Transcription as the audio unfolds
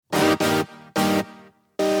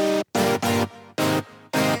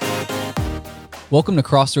Welcome to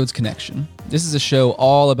Crossroads Connection. This is a show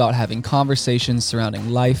all about having conversations surrounding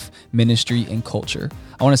life, ministry, and culture.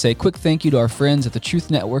 I want to say a quick thank you to our friends at the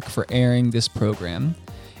Truth Network for airing this program.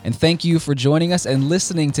 And thank you for joining us and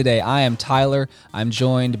listening today. I am Tyler. I'm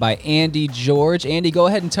joined by Andy George. Andy, go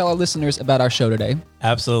ahead and tell our listeners about our show today.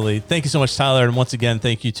 Absolutely. Thank you so much, Tyler. And once again,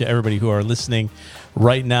 thank you to everybody who are listening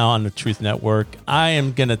right now on the Truth Network. I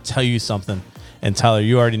am going to tell you something. And Tyler,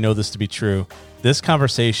 you already know this to be true. This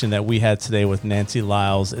conversation that we had today with Nancy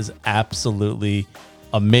Lyles is absolutely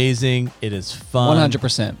amazing. It is fun.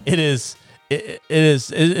 100%. It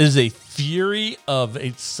is a fury of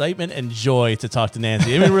excitement and joy to talk to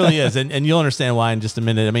Nancy. It really is. And you'll understand why in just a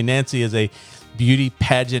minute. I mean, Nancy is a beauty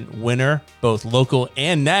pageant winner, both local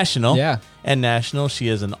and national. Yeah. And national. She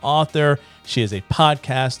is an author. She is a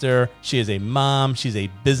podcaster. She is a mom. She's a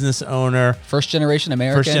business owner. First generation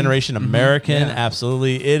American. Yeah.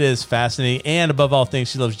 Absolutely. It is fascinating. And above all things,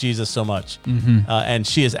 she loves Jesus so much. And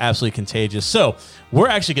she is absolutely contagious. So we're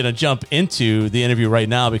actually going to jump into the interview right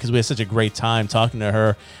now because we had such a great time talking to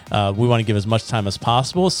her. We want to give as much time as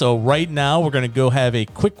possible. So right now, we're going to go have a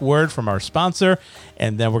quick word from our sponsor,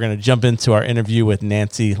 and then we're going to jump into our interview with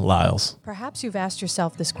Nancy Lyles. Perhaps you've asked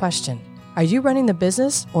yourself this question. Are you running the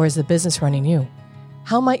business, or is the business running you?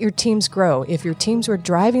 How might your teams grow if your teams were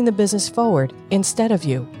driving the business forward instead of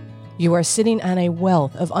you? You are sitting on a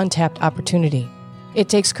wealth of untapped opportunity. It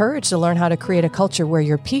takes courage to learn how to create a culture where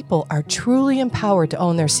your people are truly empowered to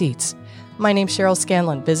own their seats. My name's Cheryl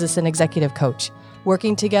Scanlon, business and executive coach.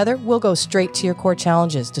 Working together, we'll go straight to your core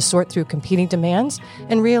challenges to sort through competing demands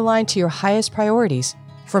and realign to your highest priorities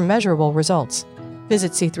for measurable results.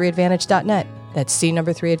 Visit C3advantage.net. That's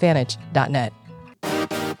C3advantage.net.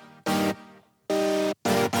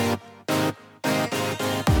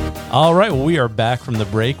 All right, well, we are back from the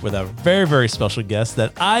break with a very, very special guest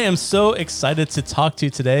that I am so excited to talk to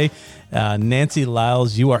today. Nancy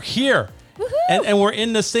Lyles, you are here, and we're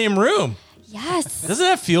in the same room. Yes. Doesn't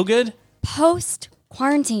that feel good?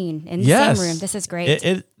 Post-quarantine in the same room. This is great.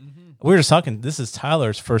 We were just talking, this is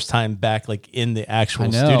Tyler's first time back like in the actual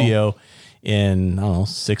studio in, I don't know,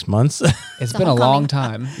 6 months. It's been a long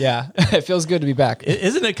time. Yeah. It feels good to be back.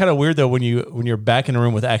 Isn't it kind of weird though when you're back in a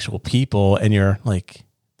room with actual people and you're like,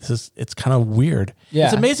 it's kind of weird. Yeah.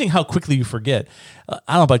 It's amazing how quickly you forget. I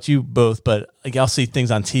don't know about you both, but like I'll see things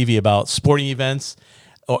on TV about sporting events,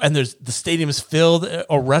 and the stadium is filled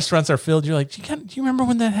or restaurants are filled. You're like, do you remember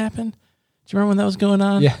when that happened? Do you remember when that was going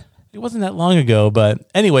on? Yeah. It wasn't that long ago, but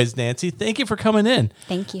anyways, Nancy, thank you for coming in.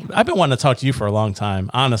 Thank you. I've been wanting to talk to you for a long time,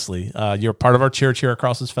 honestly. You're part of our church here at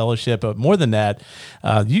Crossroads Fellowship, but more than that,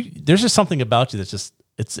 there's just something about you that's just,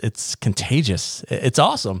 it's contagious. It's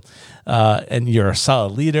awesome. And you're a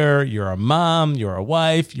solid leader. You're a mom. You're a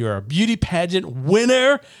wife. You're a beauty pageant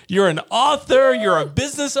winner. You're an author. You're a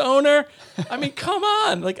business owner. I mean, come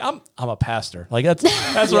on. Like I'm a pastor. Like that's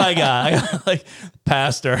what I got. I got like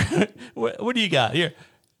pastor. What do you got here?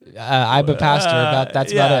 I'm a pastor.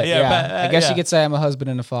 That's about it. Yeah. I guess you could say I'm a husband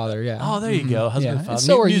and a father. Yeah. Oh, there you go. Husband and father. And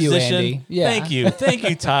so are you, musician. Andy. Yeah. Thank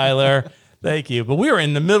you, Tyler. Thank you. But we were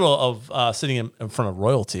in the middle of sitting in front of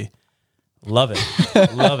royalty. Love it.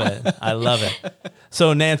 Love it. I love it.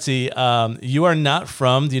 So, Nancy, you are not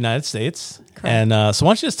from the United States. Correct. And so why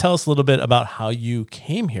don't you just tell us a little bit about how you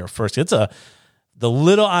came here first? The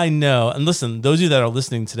little I know. And listen, those of you that are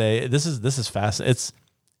listening today, this is fascinating.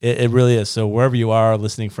 It really is. So wherever you are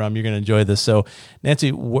listening from, you're going to enjoy this. So,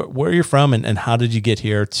 Nancy, where are you from and how did you get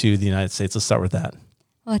here to the United States? Let's start with that.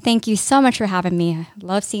 Well, thank you so much for having me. I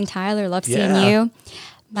love seeing Tyler, love seeing you.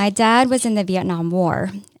 My dad was in the Vietnam War,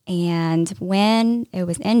 and when it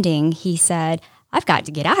was ending, he said, I've got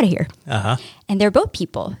to get out of here. And they're boat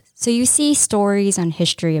people. So you see stories on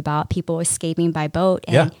history about people escaping by boat,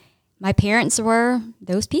 and my parents were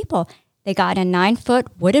those people. They got a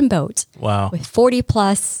 9-foot wooden boat with 40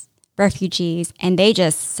 plus refugees, and they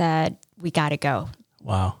just said, we got to go.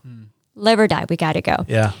 Wow. Live or die, we got to go.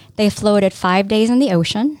 Yeah. They floated 5 days in the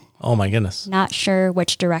ocean. Oh, my goodness. Not sure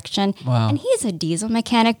which direction. Wow. And he's a diesel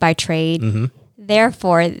mechanic by trade.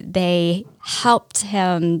 Therefore, they helped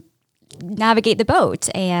him navigate the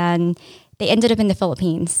boat, and they ended up in the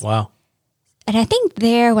Philippines. Wow. And I think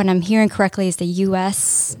there, when I'm hearing correctly, is the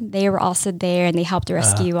U.S. They were also there, and they helped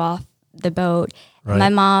rescue off the boat. Right. My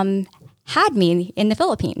mom had me in the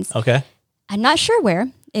Philippines. Okay. I'm not sure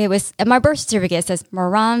where. It was, my birth certificate says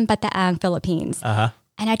Morang, Bataan, Philippines. And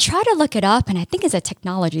I try to look it up, and I think it's a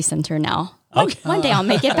technology center now. One day I'll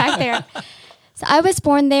make it back there. So I was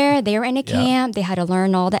born there. They were in a camp. They had to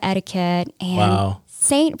learn all the etiquette. And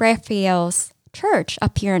St. Raphael's Church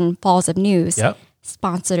up here in Falls of News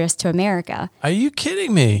sponsored us to America. Are you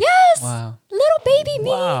kidding me? Yes. Wow. Little baby me.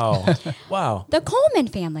 Wow. Wow. The Coleman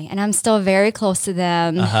family. And I'm still very close to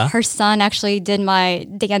them. Her son actually did my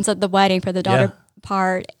dance at the wedding for the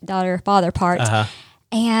daughter-father part.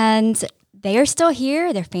 And they are still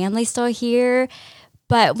here. Their family's still here.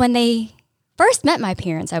 But when they first met my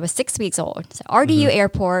parents, I was 6 weeks old. So RDU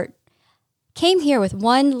Airport, came here with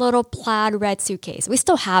one little plaid red suitcase. We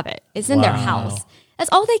still have it. It's in their house. That's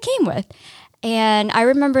all they came with. And I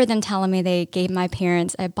remember them telling me they gave my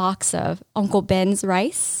parents a box of Uncle Ben's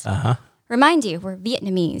rice. Remind you, we're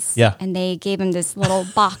Vietnamese. Yeah. And they gave him this little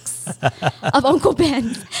box of Uncle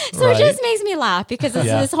Ben's. So it just makes me laugh because it's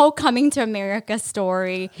this whole coming to America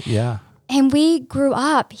story. Yeah. And we grew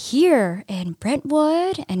up here in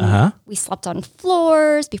Brentwood, and we slept on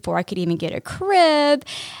floors before I could even get a crib.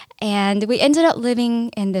 And we ended up living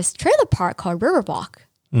in this trailer park called Riverwalk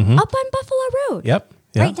up on Buffalo Road. Yep.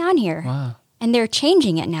 Right down here. Wow. And they're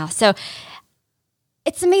changing it now. So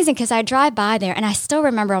it's amazing because I drive by there and I still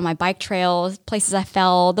remember on my bike trails, places I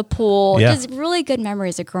fell, the pool, just really good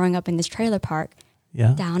memories of growing up in this trailer park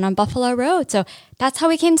down on Buffalo Road. So that's how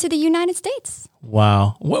we came to the United States.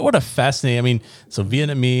 Wow. What a fascinating, I mean, so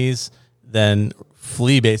Vietnamese then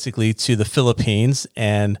flee basically to the Philippines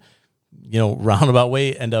and, you know, roundabout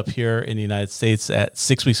way end up here in the United States at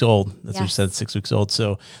 6 weeks old. That's what you said, 6 weeks old.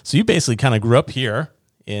 So you basically kind of grew up here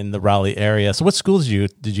in the Raleigh area. So what schools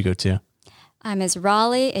did you go to? I'm as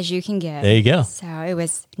Raleigh as you can get. There you go. So it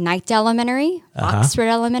was Knight Elementary, Oxford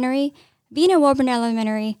Elementary, Vina Warburton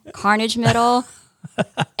Elementary, Carnage Middle,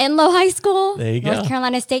 Enloe High School, there you go. North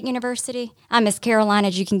Carolina State University. I'm as Carolina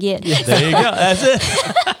as you can get. There you go. That's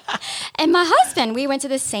it. And my husband, we went to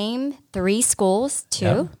the same 3 schools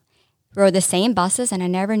too, rode the same buses, and I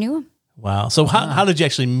never knew him. Wow. So how did you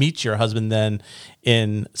actually meet your husband then?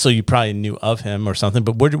 So you probably knew of him or something,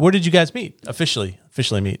 but where did you guys meet officially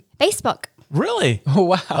meet? Facebook. Really? Oh,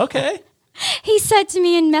 wow. Okay. He said to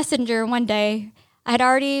me in Messenger one day, I had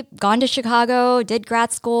already gone to Chicago, did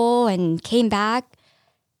grad school, and came back.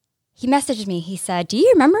 He messaged me. He said, "Do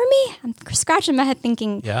you remember me?" I'm scratching my head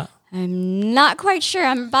thinking, I'm not quite sure.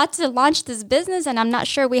 I'm about to launch this business, and I'm not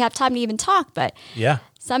sure we have time to even talk. But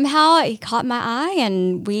somehow he caught my eye,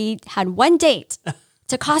 and we had one date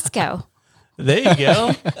to Costco. There you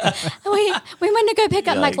go. we went to go pick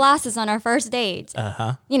up my glasses on our first date.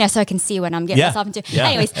 You know, so I can see what I'm getting myself into. Yeah.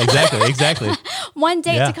 Anyways. Exactly. One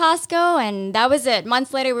date to Costco, and that was it.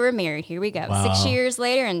 Months later, we were married. Here we go. Wow. 6 years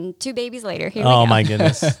later and 2 babies later. Here we go. Oh my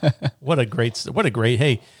goodness. What a great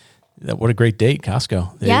date,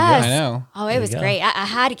 Costco. There yes. I know. Oh, it was great. I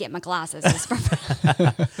had to get my glasses.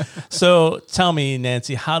 So tell me,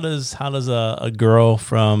 Nancy, how does a girl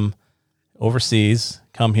from overseas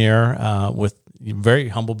come here with very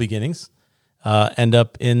humble beginnings, end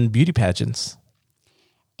up in beauty pageants?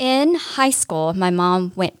 In high school, my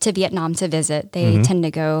mom went to Vietnam to visit. They tend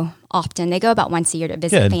to go often. They go about once a year to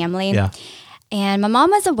visit family. Yeah. And my mom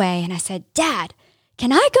was away, and I said, "Dad,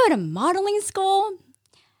 can I go to modeling school?"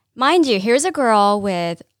 Mind you, here's a girl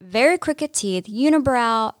with very crooked teeth,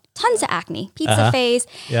 unibrow, tons of acne, pizza face.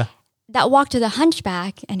 Yeah. That walked to the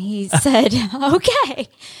hunchback, and he said, "Okay,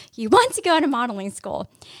 you want to go to modeling school?"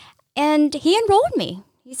 And he enrolled me.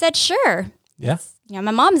 He said, "Sure." Yeah. You know,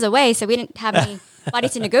 my mom's away, so we didn't have anybody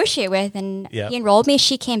to negotiate with. And he enrolled me.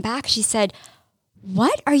 She came back. She said,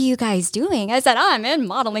 "What are you guys doing?" I said, "I'm in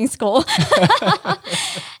modeling school."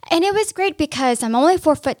 And it was great because I'm only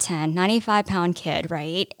 4'10", 95-pound kid,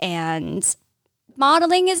 right? And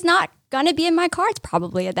modeling is not going to be in my cards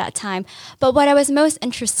probably at that time. But what I was most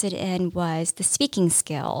interested in was the speaking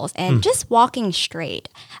skills and just walking straight.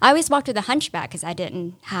 I always walked with a hunchback because I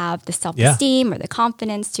didn't have the self-esteem or the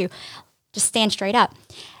confidence to just stand straight up.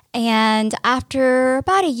 And after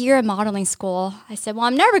about a year of modeling school, I said, well,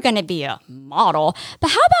 I'm never going to be a model,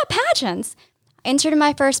 but how about pageants? I entered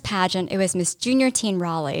my first pageant. It was Miss Junior Teen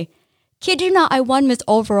Raleigh. Kid you not, I won Miss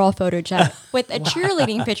Overall Photogenic with a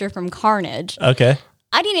cheerleading picture from Carnage. Okay.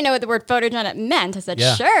 I didn't even know what the word photogenic meant. I said,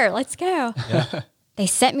 sure, let's go. Yeah. They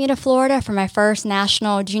sent me to Florida for my first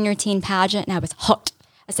national junior teen pageant, and I was hooked.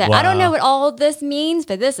 I said, I don't know what all of this means,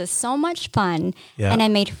 but this is so much fun. Yeah. And I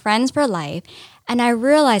made friends for life. And I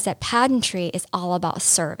realized that pageantry is all about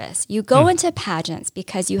service. You go into pageants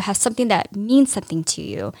because you have something that means something to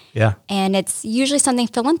you. Yeah. And it's usually something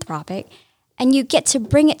philanthropic. And you get to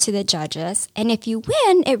bring it to the judges. And if you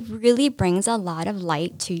win, it really brings a lot of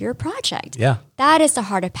light to your project. Yeah. That is the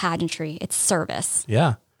heart of pageantry. It's service.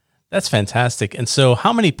 Yeah. That's fantastic. And so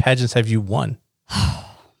how many pageants have you won?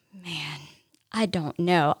 Oh, man. I don't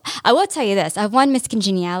know. I will tell you this. I've won Miss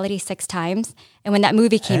Congeniality 6 times. And when that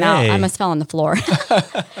movie came out, I almost fell on the floor.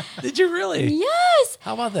 Did you really? Yes.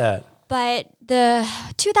 How about that? But the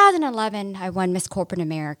 2011, I won Miss Corporate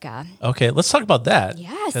America. Okay, let's talk about that.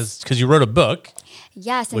 Yes. Because you wrote a book.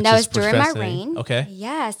 Yes, and Which that is was during my fascinating. reign. Okay.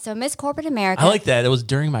 Yes, so Miss Corporate America. I like that. It was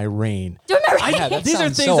during my reign. During my reign. Yeah, that These are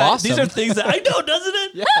sounds things. so These awesome. are things that I know, doesn't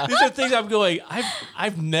it? Yeah. These are things I'm going.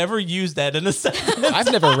 I've never used that in a sentence.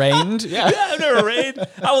 I've never reigned. Yeah. Yeah, I've never reigned.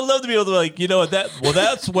 I would love to be able to like, you know what,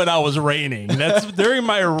 that's when I was reigning. That's during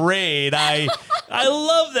my reign. I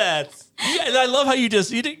love that. Yeah, and I love how you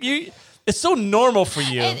it's so normal for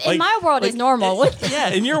you. In my world, it's normal. Yeah,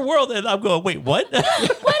 in your world, and I'm going, wait, what? What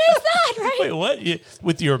is that, right? Wait, what?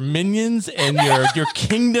 With your minions and your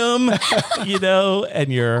kingdom,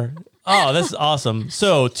 and your... Oh, this is awesome.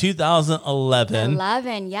 So 2011.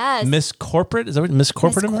 11, yes. Miss Corporate? Is that what Miss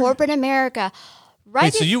Corporate Miss America? Corporate America. Right.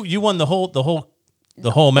 Wait, so you won the whole America?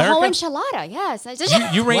 The whole enchilada, yes. I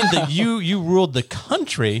just, You reigned you ruled the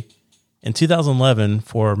country in 2011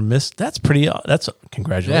 for Miss. That's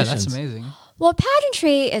congratulations. Yeah, that's amazing. Well,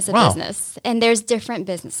 pageantry is a Wow. business, and there's different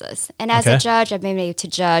businesses. And as Okay. a judge, I've been able to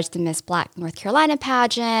judge the Miss Black North Carolina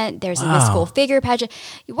pageant. There's a Miss School Figure pageant.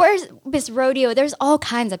 Where's Miss Rodeo? There's all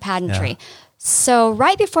kinds of pageantry. Yeah. So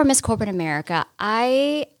right before Miss Corporate America,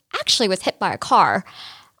 I actually was hit by a car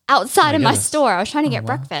outside of my goodness. store. I was trying to get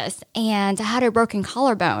breakfast, and I had a broken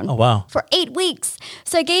collarbone. Oh, wow. For 8 weeks.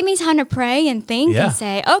 So it gave me time to pray and think Yeah. and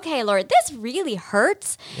say, okay, Lord, this really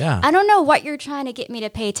hurts. Yeah. I don't know what you're trying to get me to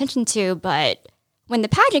pay attention to, but when the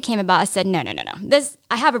pageant came about, I said, no.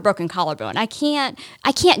 I have a broken collarbone. I can't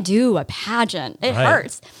do a pageant. It Right.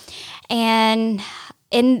 hurts. And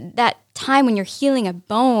in that time when you're healing a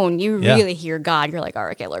bone, you Yeah. really hear God. You're like, all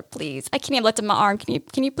right, okay, Lord, please. I can't even lift up my arm. Can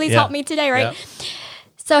you please Yeah. help me today, right? Yeah.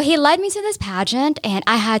 So he led me to this pageant, and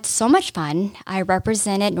I had so much fun. I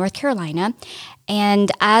represented North Carolina, and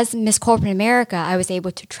as Miss Corporate America, I was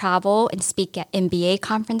able to travel and speak at MBA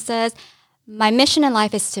conferences. My mission in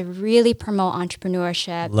life is to really promote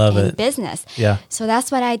entrepreneurship Love and it. business. Yeah. So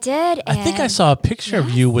that's what I did. I think I and- saw a picture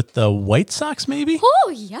of you with the White Sox, maybe.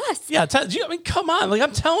 Oh, yes. Yeah, come on. Like,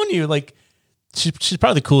 I'm telling you, like, she's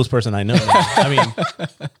probably the coolest person I know now. I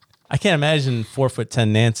mean, I can't imagine 4'10"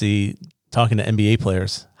 Nancy talking to NBA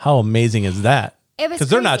players. How amazing is that? It was Because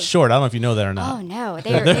they're not crazy. short. I don't know if you know that or not. Oh no,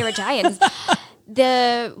 they were giants.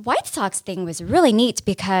 The White Sox thing was really neat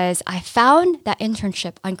because I found that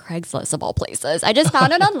internship on Craigslist of all places. I just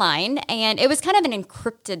found it online, and it was kind of an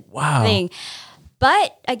encrypted Wow. thing.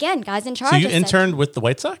 But again, guys in charge. So you said- interned with the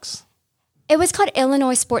White Sox? It was called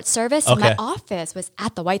Illinois Sports Service. And my Okay. office was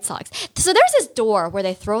at the White Sox. So there's this door where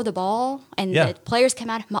they throw the ball and Yeah. the players come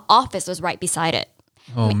out. My office was right beside it.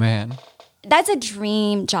 Oh, man. That's a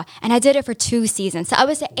dream job. And I did it for 2 seasons. So I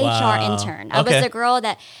was the HR Wow. intern. I Okay. was the girl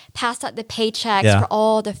that passed out the paychecks Yeah. for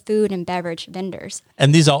all the food and beverage vendors.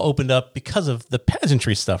 And these all opened up because of the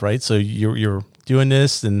pageantry stuff, right? So you're doing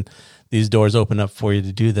this, and these doors open up for you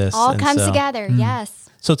to do this. All and comes so- together. Yes.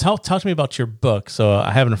 So talk to me about your book. So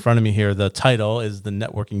I have it in front of me here. The title is The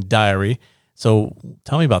Networking Diary. So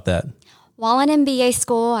tell me about that. While in MBA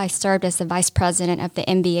school, I served as the vice president of the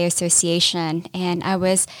MBA Association, and I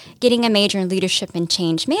was getting a major in leadership and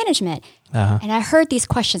change management. And I heard these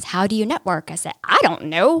questions, how do you network? I said, I don't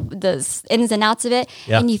know the ins and outs of it.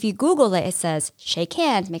 Yeah. And if you Google it, it says, shake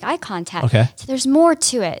hands, make eye contact. Okay. So there's more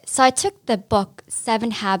to it. So I took the book,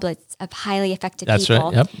 7 Habits of Highly Effective That's People.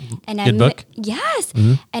 right. Yep. And Good book. Yes.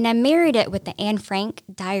 And I married it with the Anne Frank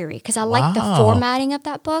diary because I like the Wow. formatting of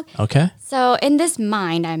that book. Okay. So in this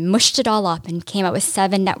mind, I mushed it all up and came up with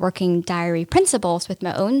 7 networking diary principles with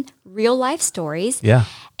my own real life stories. Yeah.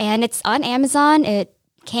 And it's on Amazon. It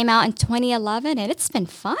came out in 2011, and it's been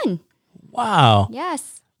fun. Wow.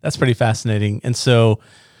 Yes. That's pretty fascinating. And so,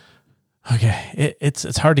 okay,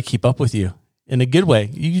 it's hard to keep up with you in a good way.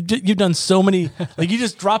 You've done so many, like you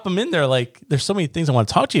just drop them in there. Like there's so many things I want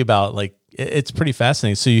to talk to you about. Like it's pretty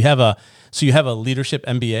fascinating. So you have a leadership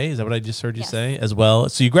MBA. Is that what I just heard you Yes. say as well?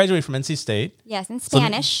 So you graduated from NC State. Yes, in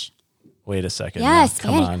Spanish. Wait a second. Yes, now.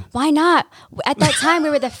 Come Spanish. on. Why not? At that time,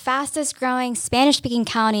 we were the fastest growing Spanish speaking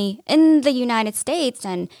county in the United States,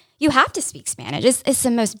 and you have to speak Spanish. It's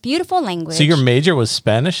the most beautiful language. So your major was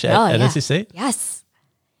Spanish at yeah. NC State? Yes.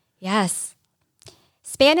 Yes.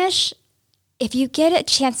 Spanish, if you get a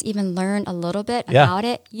chance to even learn a little bit Yeah. about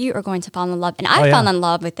it, you are going to fall in love. And I Oh, yeah. fell in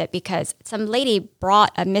love with it because some lady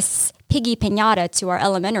brought a Miss Piggy Pinata to our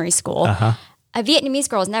elementary school. Uh-huh. A Vietnamese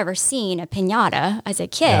girl has never seen a pinata as a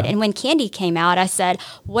kid. And when candy came out, I said,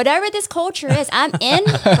 whatever this culture is, I'm in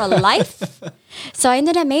for life. So I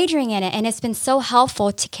ended up majoring in it, and it's been so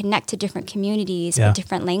helpful to connect to different communities with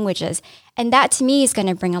different languages. And that to me is going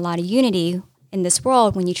to bring a lot of unity in this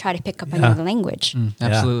world when you try to pick up another language.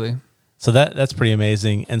 Absolutely. So that's pretty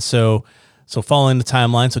amazing. And so following the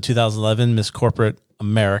timeline, so 2011, Miss Corporate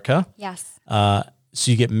America. Yes.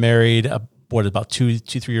 So you get married, about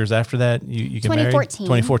 2-3 years after that? You get 2014. married?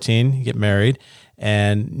 2014, you get married.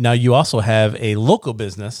 And now you also have a local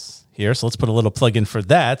business here. So let's put a little plug in for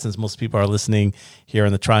that, since most people are listening here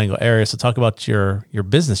in the Triangle area. So talk about your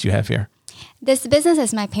business you have here. This business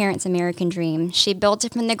is my parents' American dream. She built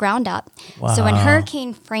it from the ground up. Wow. So when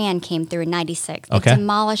Hurricane Fran came through in 96, it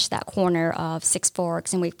demolished that corner of Six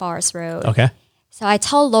Forks and Wake Forest Road. Okay. So I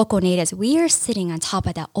tell local natives, we are sitting on top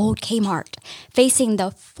of that old Kmart facing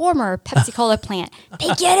the former Pepsi-Cola plant.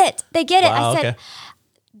 They get it. They get it. Wow, I said,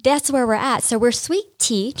 that's where we're at. So we're Sweet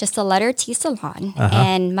Tea, just a letter T salon.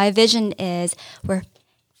 And my vision is we're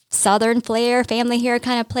Southern flair, family here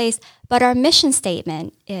kind of place. But our mission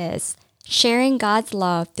statement is sharing God's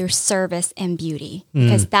love through service and beauty,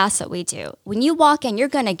 because that's what we do. When you walk in, you're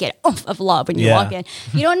going to get oomph of love when you walk in.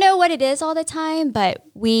 You don't know what it is all the time, but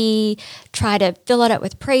we try to fill it up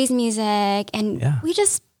with praise music, and we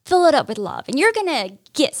just fill it up with love. And you're going to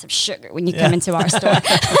get some sugar when you come into our store.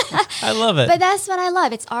 I love it. But that's what I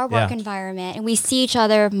love. It's our work environment, and we see each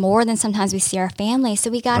other more than sometimes we see our family. So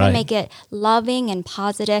we got to make it loving and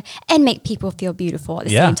positive and make people feel beautiful at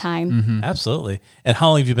the same time. Absolutely. And how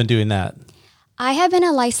long have you been doing that? I have been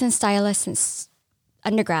a licensed stylist since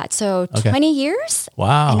undergrad, so 20 years.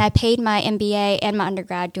 Wow. And I paid my MBA and my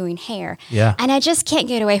undergrad doing hair. Yeah. And I just can't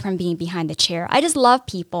get away from being behind the chair. I just love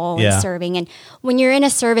people and serving. And when you're in a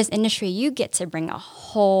service industry, you get to bring a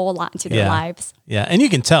whole lot into their lives. Yeah. And you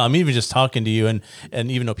can tell, I mean, even just talking to you, and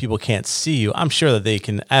even though people can't see you, I'm sure that they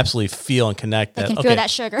can absolutely feel and connect that. They can feel that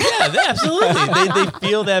sugar. Yeah, absolutely. they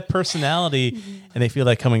feel that personality and they feel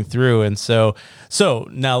that coming through. And so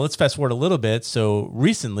now let's fast forward a little bit. So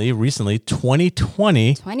recently,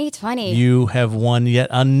 2020, you have won yet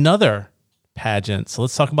another pageant. So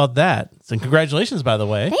let's talk about that. So congratulations, by the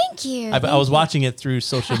way. Thank you. I was watching it through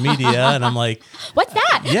social media, and I'm like, what's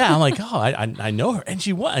that? Yeah, I'm like, oh, I know her, and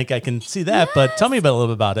she won. Like, I can see that. But tell me a little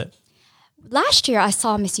bit about it. Last year, I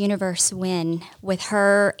saw Miss Universe win with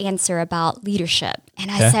her answer about leadership. And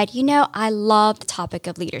I said, I love the topic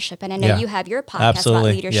of leadership. And I know you have your podcast about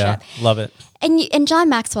leadership. Yeah, love it. And John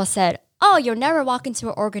Maxwell said, oh, you'll never walk into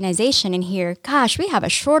an organization and hear, gosh, we have a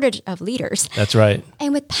shortage of leaders. That's right.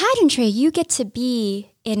 And with pageantry, you get to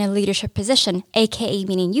be in a leadership position, AKA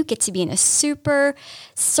meaning you get to be in a super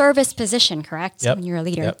service position, correct? Yep. When you're a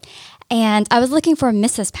leader. Yep. And I was looking for a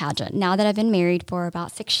Mrs. Pageant. Now that I've been married for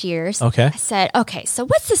about 6 years, I said, okay, so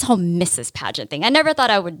what's this whole Mrs. Pageant thing? I never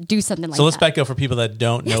thought I would do something like that. So let's back up for people that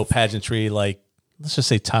don't know pageantry. Like, let's just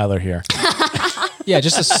say Tyler here. Yeah,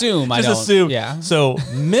 just assume. Assume. Yeah. So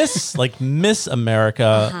Miss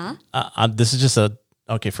America. This is just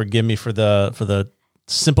forgive me for the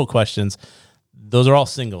simple questions. Those are all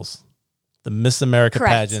singles. The Miss America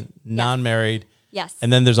pageant, non-married. Yes.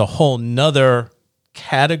 And then there's a whole nother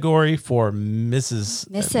category for Mrs.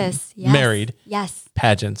 married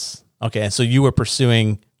pageants. Okay, and so you were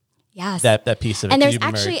pursuing that piece of it. And there's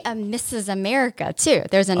actually a Mrs. America too.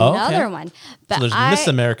 There's another one. But so there's Miss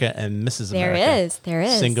America and Mrs. America. There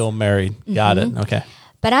is. Single, married. Got it. Okay.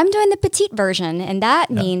 But I'm doing the petite version, and that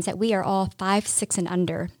means that we are all 5, 6, and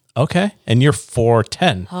under. Okay. And you're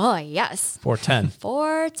 4'10". Oh, yes. 4'10".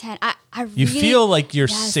 4'10". I really, you feel like you're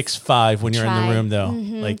 6'5" when you're in the room, though.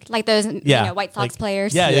 Mm-hmm. Like those White Sox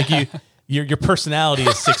players. Yeah, like your personality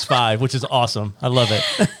is 6'5", which is awesome. I love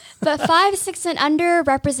it. But 5, 6, and under,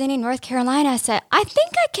 representing North Carolina, I said, I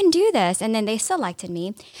think I can do this. And then they selected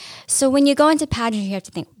me. So when you go into pageantry, you have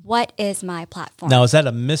to think, what is my platform? Now, is that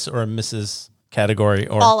a Miss or a Mrs. category?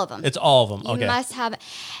 Or all of them. It's all of them. Okay. You must have.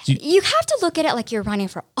 You have to look at it like you're running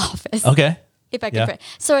for office. Okay. If I can put it.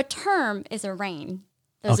 So a term is a reign.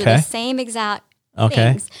 Those are the same exact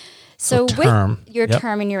things. So term. With your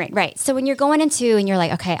term and your reign. Right. So when you're going into and you're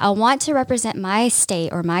like, okay, I want to represent my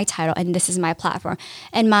state or my title, and this is my platform.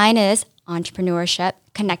 And mine is entrepreneurship,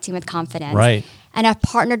 connecting with confidence. Right. And I've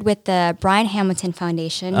partnered with the Brian Hamilton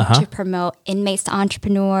Foundation to promote inmates to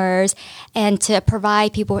entrepreneurs and to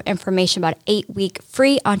provide people with information about an 8-week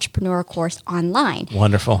free entrepreneur course online.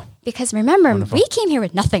 Wonderful. Because remember, we came here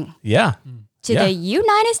with nothing. Yeah. To the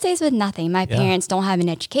United States with nothing. My parents don't have an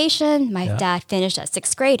education. My dad finished at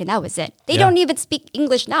 6th grade, and that was it. They don't even speak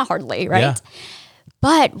English now, hardly, right? Yeah.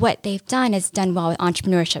 But what they've done is done well with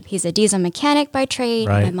entrepreneurship. He's a diesel mechanic by trade.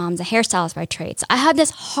 Right. My mom's a hairstylist by trade. So I have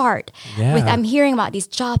this heart with, I'm hearing about these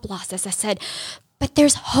job losses. I said, but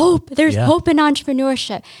there's hope. There's Yeah. hope in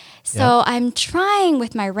entrepreneurship. So Yeah. I'm trying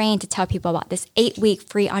with my RAIN to tell people about this 8-week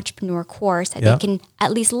free entrepreneur course that Yeah. they can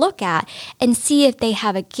at least look at and see if they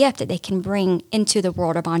have a gift that they can bring into the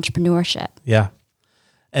world of entrepreneurship. Yeah.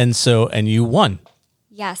 And you won.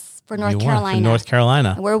 Yes, for You North won Carolina. for North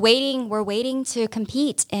Carolina. We're waiting to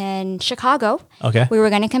compete in Chicago. Okay. We were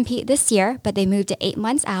going to compete this year, but they moved it 8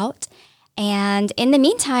 months out. And in the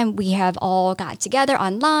meantime, we have all got together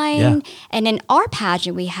online. Yeah. And in our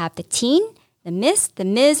pageant, we have the teen, the Miss, the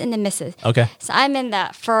Ms., and the Mrs. Okay. So I'm in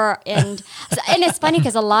that and it's funny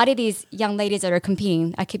because a lot of these young ladies that are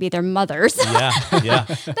competing, I could be their mothers. Yeah. Yeah.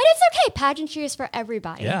 But it's okay. Pageantry is for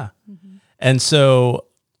everybody. Yeah. And so,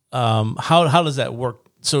 how does that work?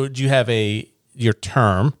 So do you have your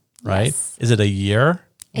term, right? Yes. Is it a year?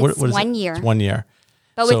 It's is 1 it? year. It's 1 year.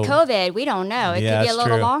 But So- with COVID, we don't know. It Yeah, could be a that's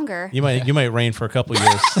little true. longer. You might reign for a couple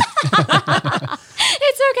years.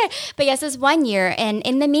 It's okay. But yes, it's 1 year. And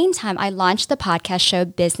in the meantime, I launched the podcast show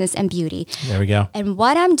Business and Beauty. There we go. And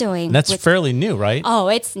what I'm doing. And that's fairly new, right? Oh,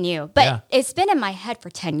 it's new. But Yeah. it's been in my head for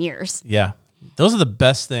 10 years. Yeah. Those are the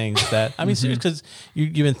best things that, I mean, because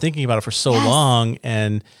you've been thinking about it for so long,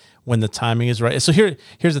 and when the timing is right. So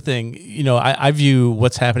here's the thing, I view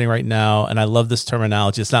what's happening right now, and I love this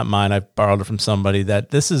terminology. It's not mine. I borrowed it from somebody,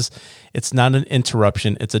 that it's not an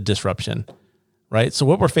interruption, it's a disruption, right? So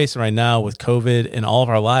what we're facing right now with COVID in all of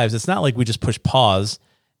our lives, it's not like we just push pause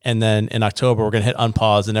and then in October we're going to hit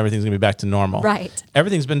unpause and everything's going to be back to normal. Right.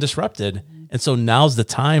 Everything's been disrupted. And so now's the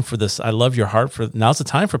time for this. I love your heart for now's the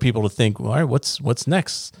time for people to think, all right, what's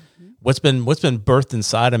next? What's been birthed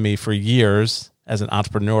inside of me for years as an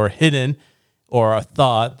entrepreneur, hidden or a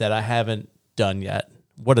thought that I haven't done yet?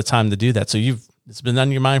 What a time to do that. So it's been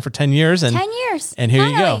on your mind for 10 years. And 10 years. And here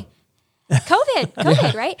you go.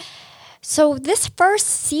 COVID, right? So this first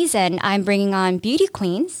season, I'm bringing on beauty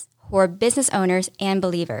queens who are business owners and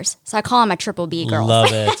believers. So I call them a triple B girl. Love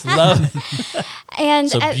it. Love it. And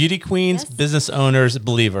So beauty queens, business owners,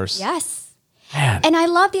 believers. yes. Man. And I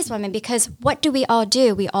love these women because what do? We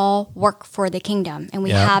all work for the kingdom, and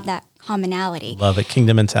we Yeah. have that commonality. Love it.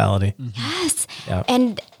 Kingdom mentality. Yes. Yeah.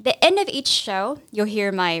 And the end of each show, you'll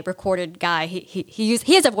hear my recorded guy. He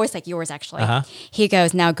has a voice like yours, actually. Uh-huh. He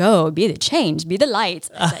goes, "Now go, be the change, be the light."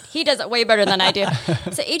 I said, he does it way better than I do.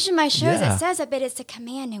 So each of my shows, Yeah. it says it, but it's a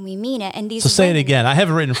command, and we mean it. And these. So say it women- again. I have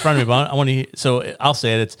it written in front of me, but I want to. So I'll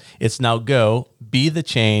say it. It's now go, be the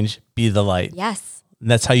change, be the light. Yes. And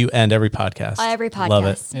that's how you end every podcast. Every podcast. Love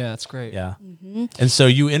it. Yeah, that's great. Yeah. And so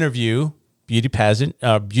you interview beauty pageant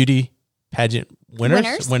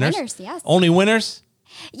winners. Winners, yes. Only winners.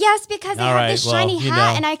 Yes, because they All have right, this well, shiny you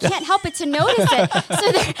hat, know. and I can't help but to notice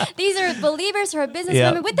it. So these are believers who are business Yeah.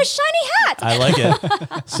 women with the shiny hat. I like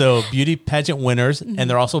it. So beauty pageant winners, and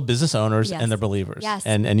they're also business owners, Yes. and they're believers. Yes.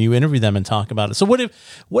 And you interview them and talk about it. So what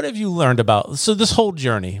have you learned about this whole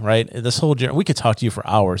journey, right? This whole journey. We could talk to you for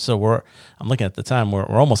hours. So I'm looking at the time. We're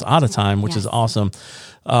almost out of time, which is Yes. awesome.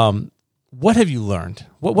 What have you learned?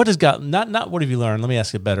 What has God not what have you learned? Let me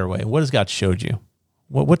ask it a better way. What has God showed you?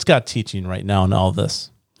 What's God teaching right now in all this?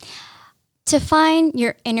 To find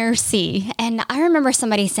your inner C. And I remember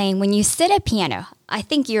somebody saying, when you sit at piano, I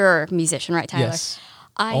think you're a musician, right, Tyler? Yes.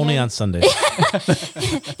 I Only am- on Sundays.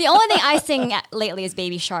 The only thing I sing lately is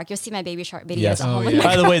Baby Shark. You'll see my Baby Shark videos. Yes. at home Oh, with yeah. my-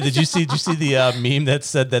 By the way, did you see the meme that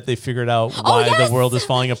said that they figured out why yes! the world is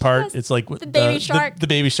falling apart? Yes. It's like The Baby Shark. the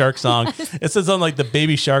Baby Shark song. It says on like the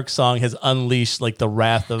Baby Shark song has unleashed like the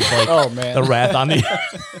wrath of like Oh, man. the wrath on the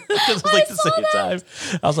because it's like the same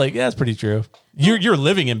time. I was like, yeah, it's pretty true. You're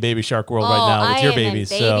living in Baby Shark world right now with your I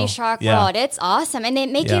babies. am in Baby so, Shark yeah. world. It's awesome. And they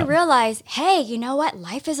make Yeah. you realize, hey, you know what?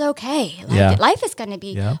 Life is okay. Yeah. Life is going to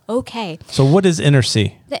be Yeah. okay. So what is inner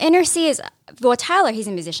C? The inner C is, well, Tyler, he's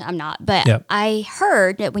a musician. I'm not. But Yep. I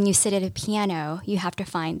heard that when you sit at a piano, you have to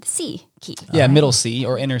find the C key. Yeah, middle C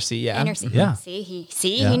or inner C. Yeah. Inner C. Yeah. See,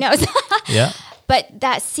 Yeah. he knows. Yeah. But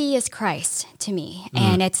that C is Christ to me. Mm.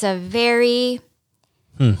 And it's a very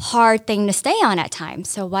hard thing to stay on at times.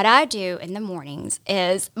 So what I do in the mornings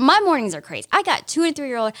is, my mornings are crazy. I got 2 and 3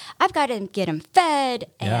 year old. I've got to get them fed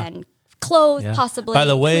Yeah. and clothed, Yeah. possibly. By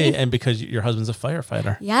the way, cleaned. and because your husband's a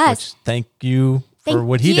firefighter. Yes. Which thank you for Thank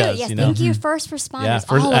what he you. does. Yes, you know? thank you, first responders. Yeah,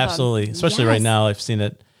 all of them. absolutely. Especially right Yes. now, I've seen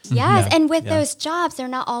it. Yes, Yeah. and with Yeah. those jobs, they're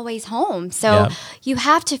not always home. So Yeah. you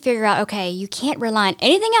have to figure out, okay, you can't rely on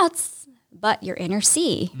anything else but your inner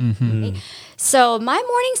C. Mm-hmm. Right? So my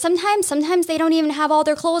mornings, sometimes they don't even have all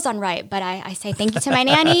their clothes on right, but I say thank you to my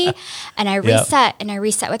nanny, and I Yeah.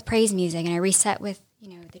 reset, with praise music, and I reset with,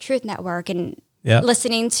 the Truth Network, and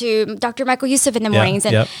listening to Dr. Michael Youssef in the mornings.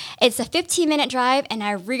 And it's a 15-minute drive, and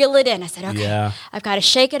I reel it in. I said, okay, I've got to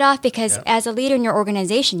shake it off because as a leader in your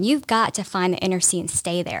organization, you've got to find the inner seat and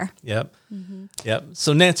stay there. Yep.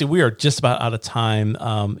 So Nancy, we are just about out of time.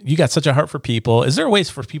 You got such a heart for people. Is there ways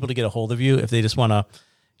for people to get a hold of you if they just want to,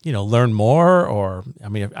 learn more? Or, I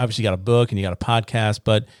mean, obviously you got a book and you got a podcast,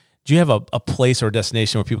 but do you have a place or a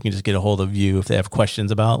destination where people can just get a hold of you if they have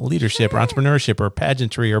questions about leadership or entrepreneurship or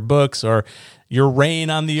pageantry or books or your reign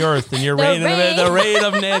on the earth and your the reign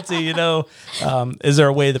of Nancy, is there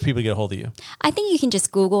a way that people get a hold of you? I think you can just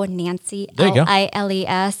Google Nancy,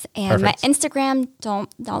 Liles, and my Instagram, don't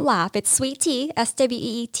laugh, it's Sweet Tea,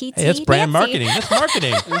 SWEETT. Hey, that's brand marketing. That's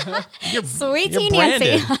marketing. Sweet Tea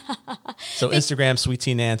Nancy. So Instagram, Sweet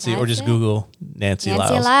Tea Nancy, or just Google Nancy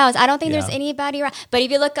Liles. I don't think there's anybody around. But if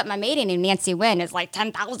you look up my maiden name, Nancy Wynn, there's like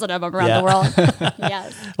 10,000 of them around the world.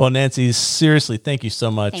 Yes. Well, Nancy, seriously, thank you so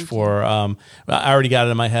much for... I already got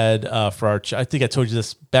it in my head for our. I think I told you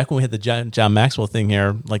this back when we had the John Maxwell thing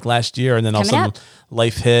here, like last year, and then also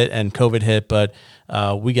life hit and COVID hit. But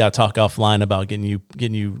we got to talk offline about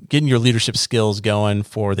getting your leadership skills going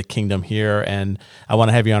for the kingdom here. And I want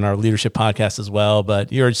to have you on our leadership podcast as well.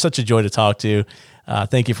 But you're such a joy to talk to.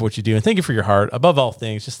 Thank you for what you do, and thank you for your heart. Above all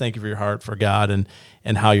things, just thank you for your heart for God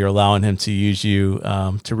and how you're allowing Him to use you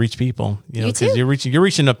to reach people. Because you're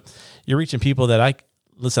reaching people that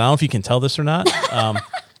Listen, I don't know if you can tell this or not,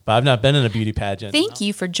 but I've not been in a beauty pageant. Thank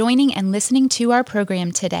you for joining and listening to our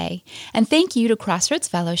program today. And thank you to Crossroads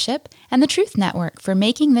Fellowship and the Truth Network for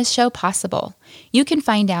making this show possible. You can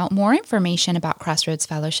find out more information about Crossroads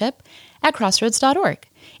Fellowship at crossroads.org.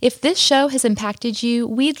 If this show has impacted you,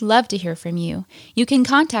 we'd love to hear from you. You can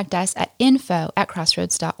contact us at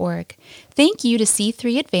info@crossroads.org. Thank you to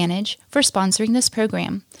C3 Advantage for sponsoring this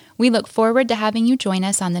program. We look forward to having you join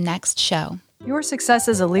us on the next show. Your success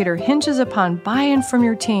as a leader hinges upon buy-in from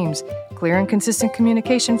your teams, clear and consistent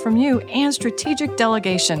communication from you, and strategic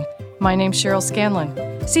delegation. My name's Cheryl Scanlon.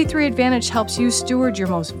 C3 Advantage helps you steward your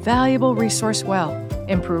most valuable resource well,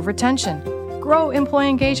 improve retention, grow employee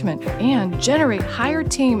engagement, and generate higher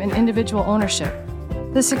team and individual ownership.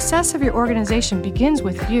 The success of your organization begins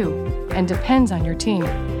with you and depends on your team.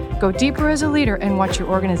 Go deeper as a leader and watch your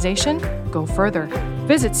organization go further.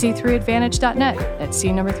 Visit c3advantage.net. That's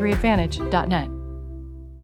C3advantage.net.